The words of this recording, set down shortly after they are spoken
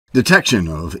Detection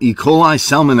of E. coli,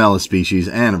 Salmonella species,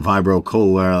 and Vibrio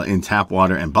Cholerae in tap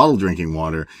water and bottled drinking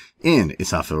water in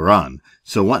Escherichia.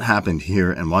 So what happened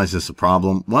here and why is this a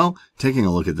problem? Well, taking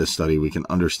a look at this study, we can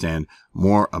understand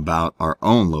more about our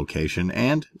own location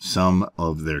and some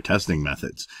of their testing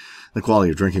methods. The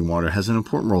quality of drinking water has an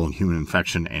important role in human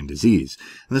infection and disease.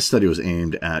 And this study was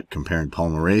aimed at comparing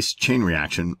polymerase chain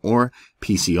reaction, or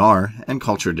PCR, and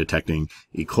culture detecting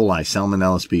E. coli,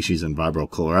 Salmonella species, and Vibrio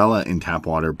Cholerae in tap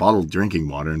water, bottled drinking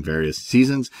water in various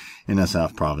seasons in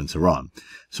Asaf province, Iran.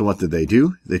 So what did they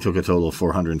do? They took a total of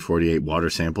 448 water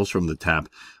samples from the tap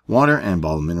water and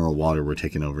bottled mineral water were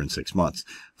taken over in 6 months,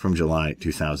 from July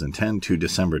 2010 to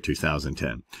December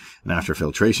 2010. And after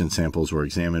filtration samples were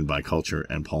examined by culture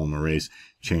and polymerase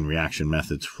chain reaction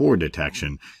methods for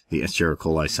detection, the Escherichia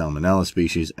coli, Salmonella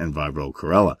species, and Vibrio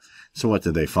Cholerae. So what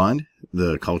did they find?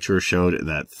 The culture showed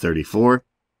that 3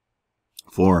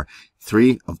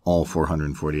 of all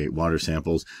 448 water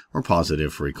samples were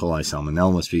positive for E. coli,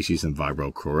 Salmonella species, and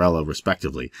Vibrio Cholerae,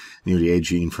 respectively. The UDA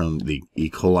gene from the E.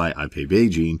 coli, IPB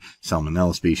gene,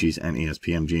 Salmonella species, and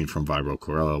ESPM gene from Vibrio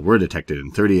Cholerae were detected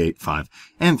in 38, 5,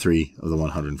 and 3 of the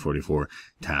 144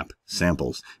 tap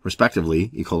samples.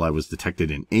 Respectively, E. coli was detected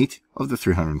in 8 of the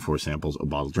 304 samples of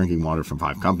bottled drinking water from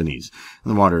 5 companies. In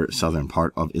the water southern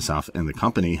part of Isaf and the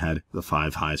company had the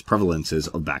 5 highest prevalences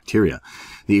of bacteria.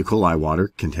 The E. coli water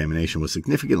contamination was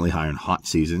significantly higher in hot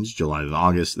seasons, July to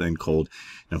August, than cold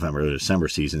November to December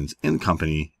seasons. In the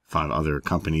company, 5 other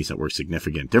companies that were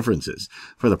significant differences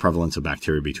for the prevalence of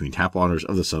bacteria between tap waters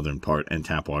of the southern part and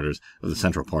tap waters of the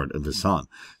central part of Isan.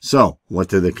 So, what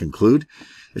did it conclude?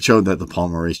 It showed that the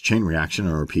polymerase chain reaction,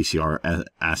 or PCR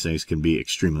assays, can be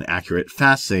extremely accurate,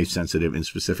 fast, safe, sensitive, and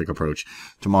specific approach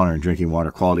to monitoring drinking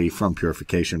water quality from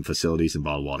purification facilities and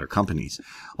bottled water companies.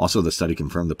 Also, the study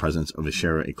confirmed the presence of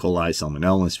Escherichia coli,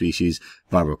 Salmonella species,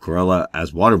 Vibrio Cholerae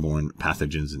as waterborne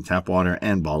pathogens in tap water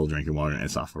and bottled drinking water in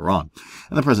South Iran.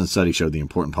 And the present study showed the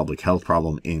important public health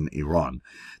problem in Iran.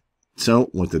 So,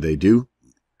 what did they do?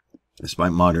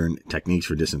 Despite modern techniques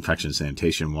for disinfection,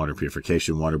 sanitation, water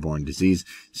purification, waterborne disease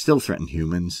still threaten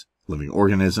humans, living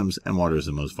organisms, and water is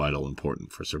the most vital and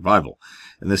important for survival.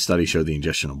 And this study showed the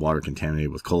ingestion of water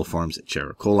contaminated with coliforms,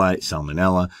 Escherichia coli,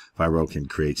 Salmonella, Vibrio can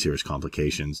create serious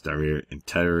complications, diarrhea,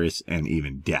 enteritis, and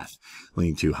even death,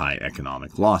 leading to high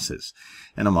economic losses.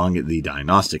 And among the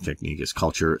diagnostic technique is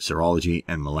culture, serology,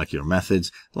 and molecular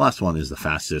methods. The last one is the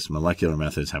fastest. Molecular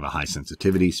methods have a high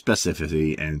sensitivity,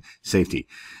 specificity, and safety.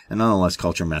 And nonetheless,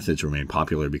 culture methods remain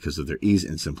popular because of their ease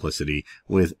and simplicity,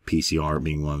 with PCR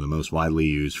being one of the most widely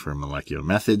used for molecular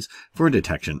methods for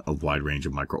detection of a wide range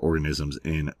of microorganisms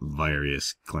in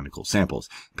various clinical samples.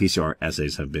 PCR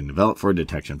assays have been developed for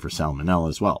detection for Salmonella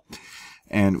as well.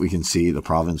 And we can see the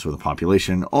province with a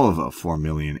population of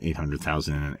 4,800,000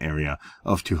 in an area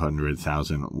of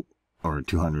 200,000 or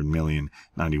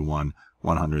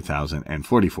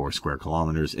 200,091,100,044 square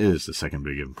kilometers. It is the second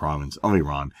biggest province of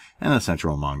Iran and the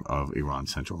central among of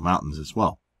Iran's central mountains as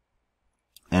well.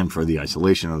 And for the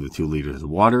isolation of the 2 liters of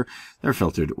water, they're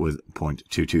filtered with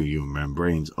 0.22 human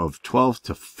membranes of 12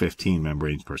 to 15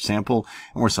 membranes per sample,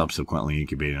 and were subsequently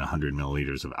incubated in 100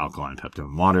 milliliters of alkaline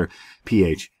peptone water,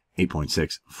 pH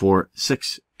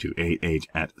 8.646 to 8H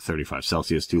at 35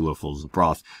 Celsius. 2 loaves of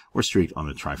broth were streaked on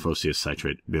the trifosfates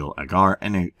citrate bil agar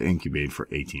and incubated for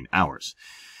 18 hours.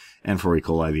 And for E.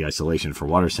 coli, the isolation for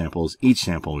water samples, each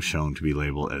sample was shown to be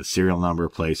labeled as serial number,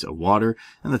 place of water,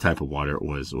 and the type of water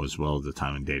was as well as the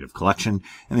time and date of collection.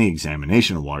 And the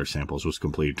examination of water samples was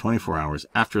completed 24 hours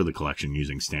after the collection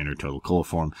using standard total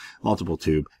coliform multiple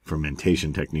tube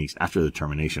fermentation techniques. After the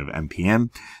termination of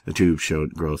MPM, the tubes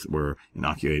showed growth were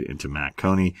inoculated into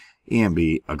Coli,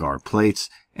 EMB agar plates,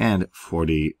 and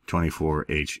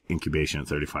 24H incubation at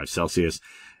 35 Celsius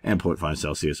and 0.5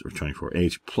 Celsius or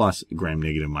 24H plus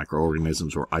gram-negative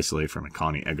microorganisms were isolated from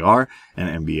Coli agar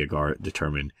and MB agar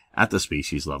determined at the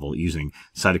species level using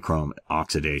cytochrome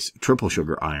oxidase, triple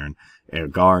sugar iron,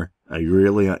 agar,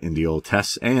 urea indiol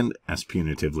tests, and as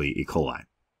punitively E. coli.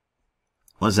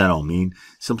 What does that all mean?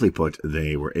 Simply put,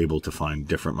 they were able to find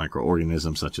different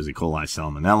microorganisms such as E. coli,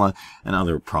 Salmonella, and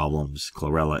other problems,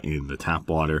 Cholerae, in the tap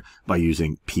water by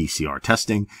using PCR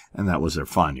testing, and that was their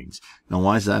findings. Now,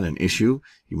 why is that an issue?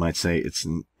 You might say it's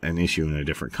an issue in a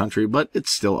different country, but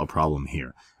it's still a problem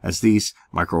here, as these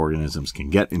microorganisms can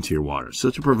get into your water.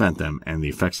 So to prevent them and the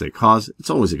effects they cause,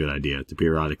 it's always a good idea to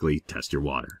periodically test your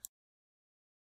water.